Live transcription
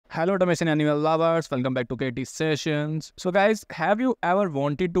Hello automation animal lovers, welcome back to KT Sessions. So guys, have you ever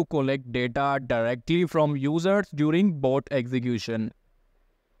wanted to collect data directly from users during bot execution?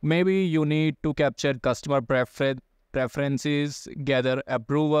 Maybe you need to capture customer preferences, gather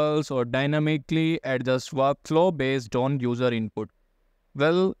approvals, or dynamically adjust workflow based on user input.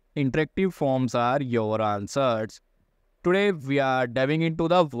 Well, interactive forms are your answers. Today, we are diving into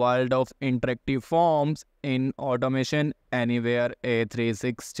the world of interactive forms in Automation Anywhere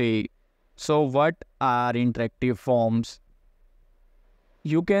A360. So, what are interactive forms?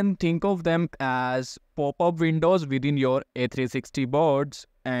 You can think of them as pop-up windows within your A360 boards,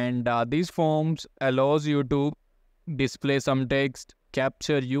 and these forms allows you to display some text,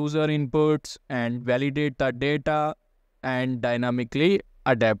 capture user inputs, and validate the data, and dynamically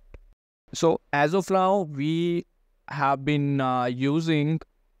adapt. So, as of now, we have been using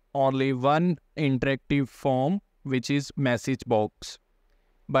only one interactive form, which is message box.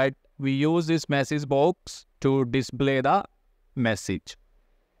 But we use this message box to display the message.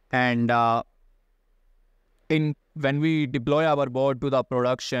 And when we deploy our bot to the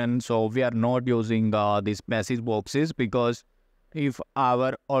production, so we are not using these message boxes, because if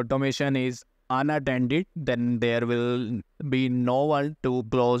our automation is unattended, then there will be no one to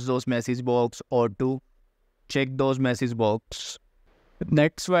close those message box or to check those message box.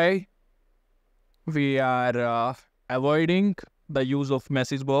 That's why we are avoiding the use of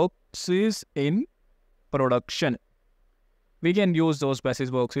message boxes in production. We can use those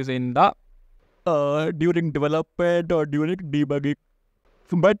message boxes in the during development or during debugging.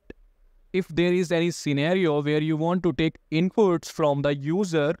 But if there is any scenario where you want to take inputs from the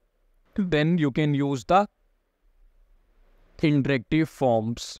user, then you can use the interactive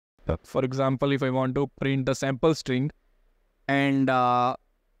forms. For example, if I want to print the sample string and I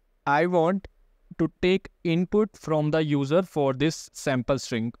want to take input from the user for this sample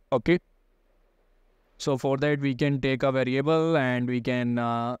string, okay? So for that, we can take a variable and we can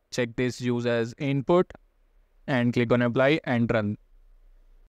check this use as input and click on apply and run.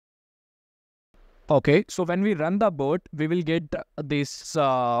 Okay, so when we run the bot, we will get this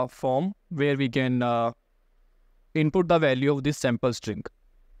form where we can input the value of this sample string.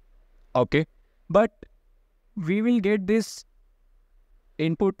 Okay, but we will get this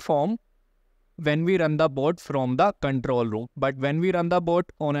input form when we run the bot from the control room. But when we run the bot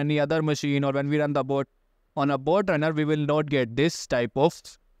on any other machine, or when we run the bot on a bot runner, we will not get this type of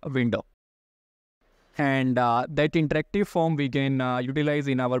window. And that interactive form we can utilize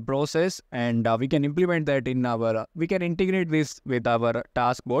in our process, and we can implement that in our, we can integrate this with our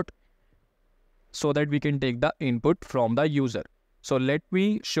task bot so that we can take the input from the user. So let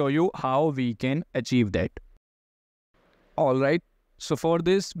me show you how we can achieve that. All right. So for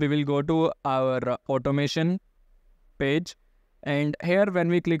this, we will go to our automation page. And here, when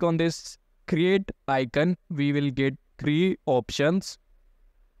we click on this create icon, we will get three options: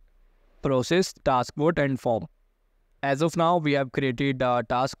 process, task bot, and form. As of now, we have created a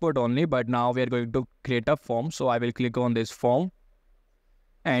task bot only, but now we are going to create a form. So I will click on this form.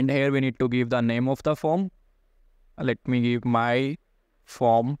 And here we need to give the name of the form. Let me give my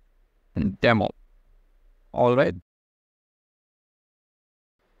form demo. All right.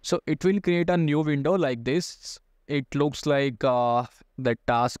 So it will create a new window like this. It looks like the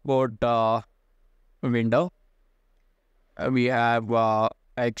task bot window. We have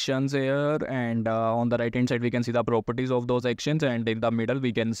actions here, and on the right hand side we can see the properties of those actions, and in the middle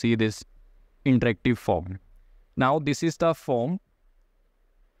we can see this interactive form. Now this is the form.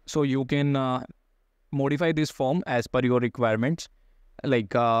 So you can modify this form as per your requirements.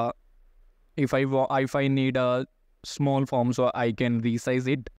 Like if I need a small form, so I can resize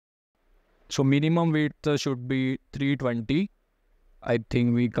it. So minimum width should be 320. I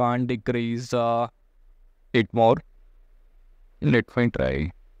think we can't decrease it more. Let me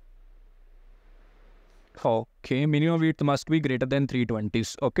try. Okay, minimum width must be greater than 320.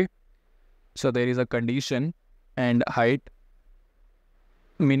 Okay. So there is a condition, and height.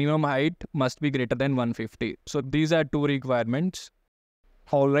 Minimum height must be greater than 150. So these are two requirements.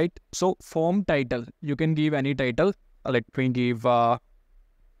 All right. So form title, you can give any title. Let me give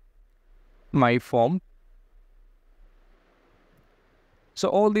my form. So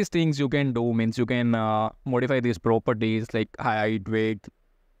all these things you can do, means you can modify these properties like height, weight,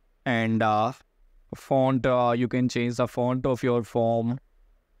 and font. You can change the font of your form,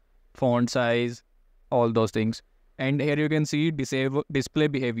 font size, all those things. And here you can see display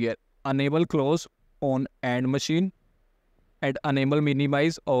behavior, enable close on end machine, and enable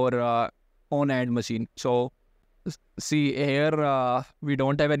minimize or on end machine. So see here, we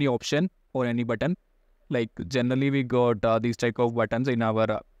don't have any option or any button. Like generally we got these type of buttons in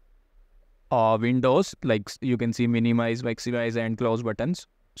our windows, like you can see minimize, maximize and close buttons.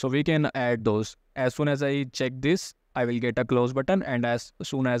 So we can add those. As soon as I check this, I will get a close button, and as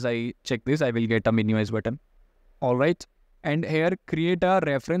soon as I check this, I will get a minimize button. All right. And here create a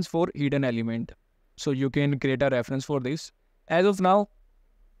reference for hidden element. So you can create a reference for this. As of now,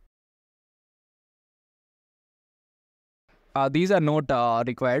 these are not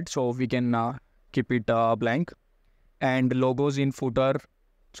required, so we can keep it blank. And logos in footer,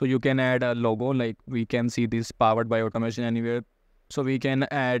 so you can add a logo, like we can see this powered by automation anywhere. So we can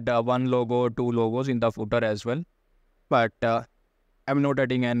add one logo, two logos in the footer as well. But I'm not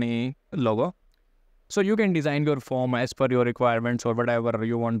adding any logo. So you can design your form as per your requirements, or whatever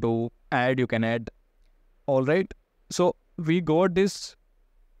you want to add, you can add. All right. So we got this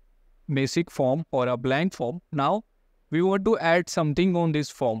basic form or a blank form. Now we want to add something on this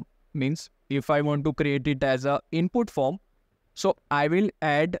form. Means if I want to create it as a input form, so I will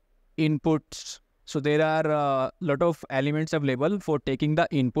add inputs. So there are a lot of elements available for taking the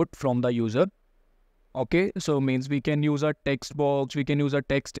input from the user. Okay, so means we can use a text box, we can use a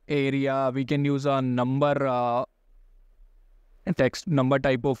text area, we can use a number text number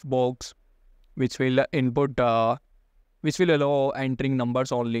type of box, which will input, which will allow entering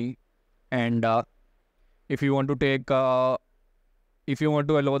numbers only. And if you want to take, if you want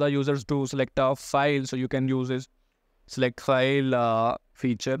to allow the users to select a file, so you can use this select file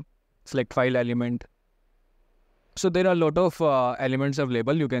feature, select file element. So there are a lot of elements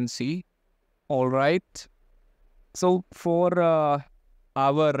available, you can see. All right. So for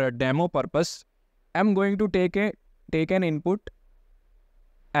our demo purpose, I'm going to take an input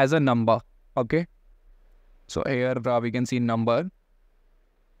as a number. Okay. So here we can see number,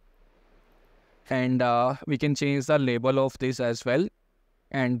 and we can change the label of this as well.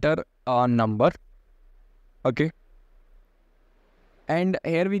 Enter a number. Okay. And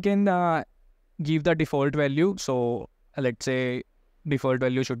here we can give the default value. So let's say default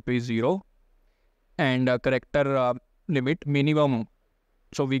value should be 0. And character limit minimum.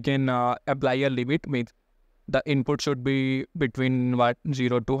 So we can apply a limit with the input should be between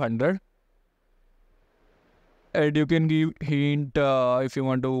 0 to 100. And you can give hint if you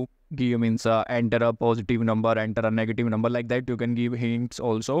want to give, means enter a positive number, enter a negative number, like that. You can give hints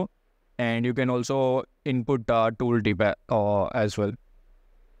also. And you can also input tooltip as well.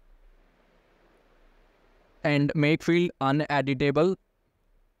 And make field uneditable.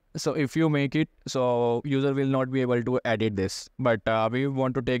 So if you make it, so user will not be able to edit this. But we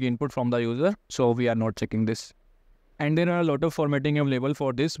want to take input from the user, so we are not checking this. And there are a lot of formatting available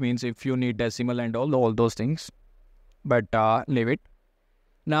for this, means if you need decimal and all those things. But leave it.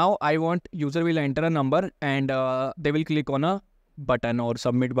 Now I want user will enter a number, and they will click on a button or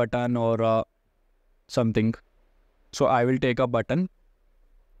submit button or something. So I will take a button,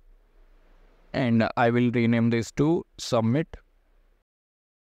 and I will rename this to submit.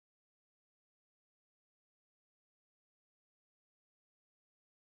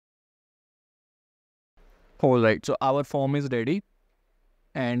 All right, so our form is ready,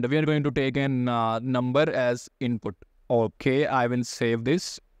 and we are going to take an number as input. Okay, I will save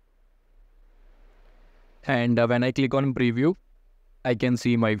this. And when I click on preview, I can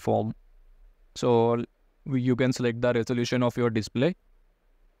see my form. So you can select the resolution of your display.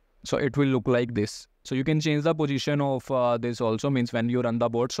 So it will look like this. So you can change the position of this also, means when you run the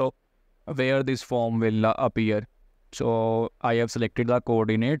bot, so where this form will appear. So I have selected the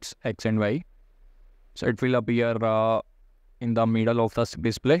coordinates X and Y. So it will appear in the middle of the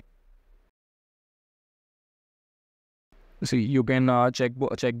display. See, you can check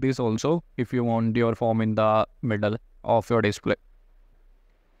this also if you want your form in the middle of your display.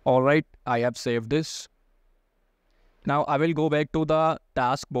 All right, I have saved this. Now I will go back to the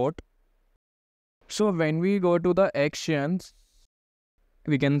task bot. So when we go to the actions,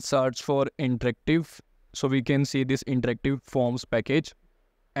 we can search for interactive. So we can see this interactive forms package,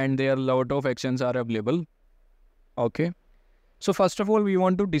 and there are a lot of actions are available. Okay. So first of all, we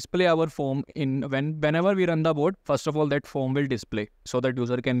want to display our form in whenever we run the bot. First of all, that form will display so that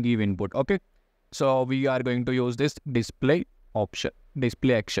user can give input. Okay. So we are going to use this display option,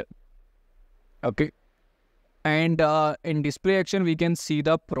 display action. Okay. And in display action, we can see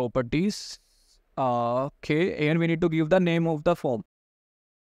the properties. Okay. And we need to give the name of the form.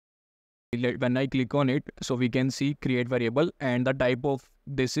 When I click on it, so we can see create variable, and the type of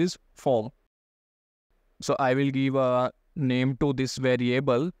this is form. So I will give a name to this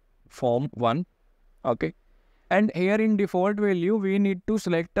variable form1. Okay. And here in default value, we need to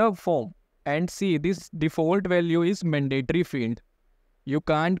select a form, and see this default value is mandatory field. You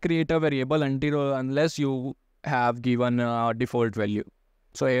can't create a variable until unless you have given a default value.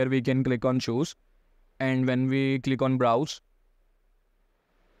 So here we can click on choose, and when we click on browse,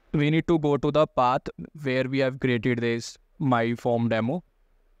 we need to go to the path where we have created this my form demo.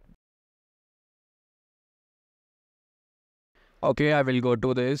 Okay, I will go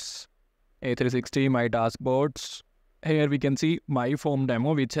to this A360 my dashboards. Here we can see my form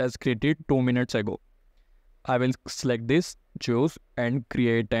demo which has created 2 minutes ago. I will select this, choose and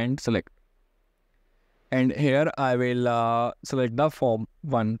create and select. And here I will select the form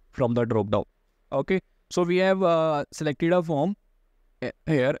 1 from the drop down. Okay, so we have selected a form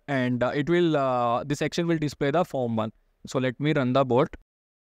here, and it will this section will display the form 1. So let me run the bot.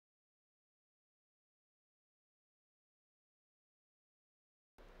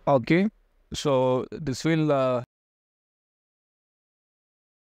 Okay, so this will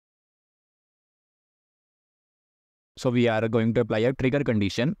so we are going to apply a trigger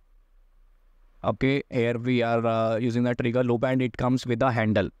condition. Okay, here we are using the trigger loop, and it comes with a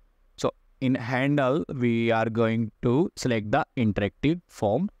handle. So in handle, we are going to select the interactive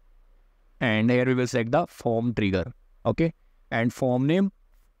form, and here we will select the form trigger. Okay, and form name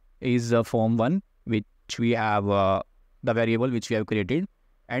is form 1, which we have the variable which we have created,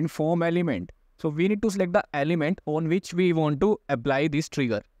 and form element. So we need to select the element on which we want to apply this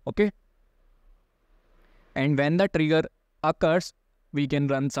trigger. Okay, and when the trigger occurs, we can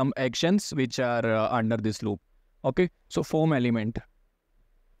run some actions which are under this loop. Okay, so form element.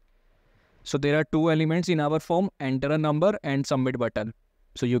 So there are 2 elements in our form, enter a number and submit button.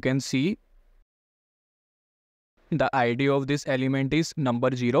 So you can see the ID of this element is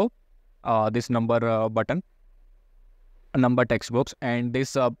number 0, this number button, a number text box, and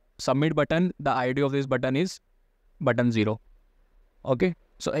this submit button, the ID of this button is button 0. Okay,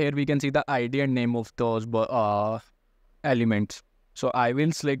 so here we can see the ID and name of those elements. So I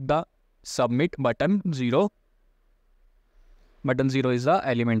will select the submit button 0. Button 0 is the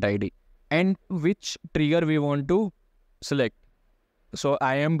element ID. And which trigger we want to select. So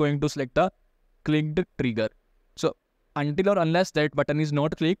I am going to select the clicked trigger. So until or unless that button is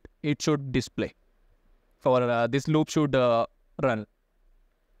not clicked, it should display. For this loop should run.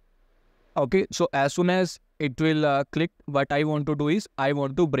 Okay, so as soon as it will click, what I want to do is I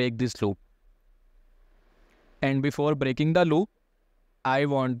want to break this loop. And before breaking the loop, I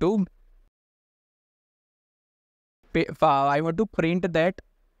want to print that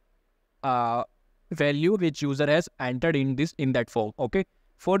value which user has entered in that form. Okay,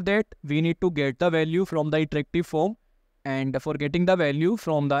 for that we need to get the value from the interactive form, and for getting the value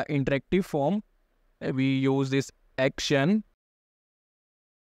from the interactive form, we use this action.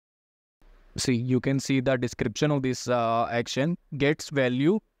 See, you can see the description of this action gets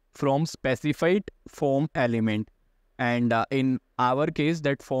value from specified form element, and in our case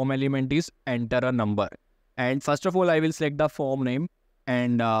that form element is enter a number. And first of all, I will select the form name,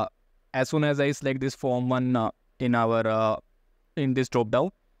 and as soon as I select this form 1 in our in this drop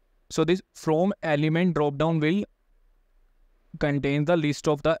down, so this from element drop down will contain the list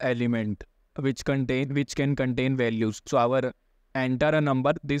of the element which can contain values. So our enter a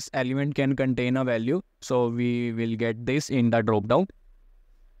number, this element can contain a value, so we will get this in the drop down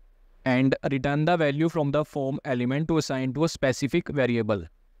and return the value from the form element to assign to a specific variable.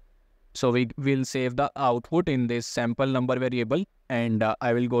 So we will save the output in this sample number variable, and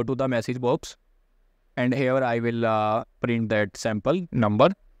I will go to the message box, and here I will print that sample number,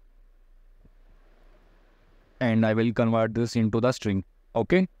 and I will convert this into the string.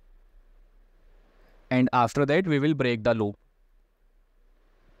 Okay, and after that we will break the loop.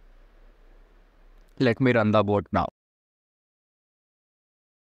 Let me run the bot now.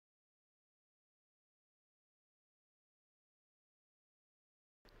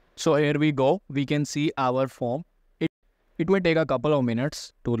 So here we go. We can see our form. It will take a couple of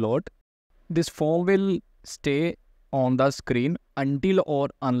minutes to load. This form will stay on the screen until or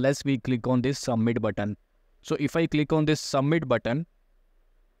unless we click on this submit button. So if I click on this submit button,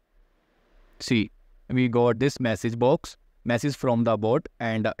 see, we got this message box, message from the bot,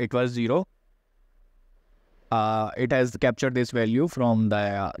 and it was 0. It has captured this value from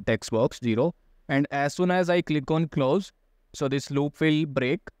the text box 0. And as soon as I click on close, so this loop will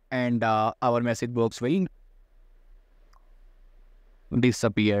break, and our message box will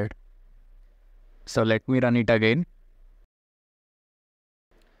disappear. So let me run it again.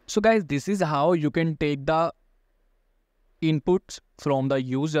 So guys, this is how you can take the inputs from the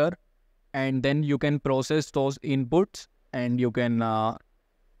user, and then you can process those inputs, and you can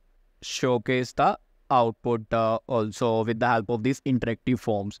showcase the output also with the help of these interactive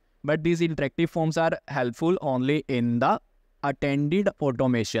forms. But these interactive forms are helpful only in the attended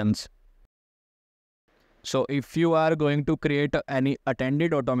automations. So if you are going to create any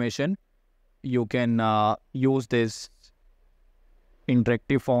attended automation, you can use this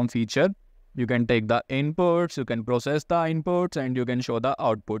interactive form feature. You can take the inputs, you can process the inputs, and you can show the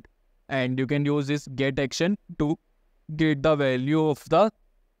output. And you can use this get action to get the value of the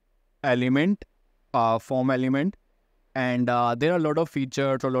element, form element. And there are a lot of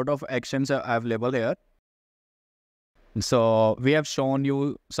features, a lot of actions are available here. So we have shown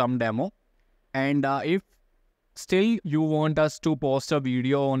you some demo. And if still you want us to post a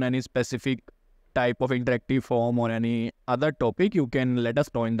video on any specific type of interactive form or any other topic, you can let us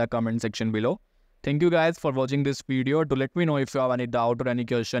know in the comment section below. Thank you guys for watching this video. To let me know if you have any doubt or any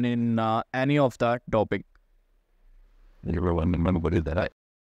question in any of the topic. You remember what is that?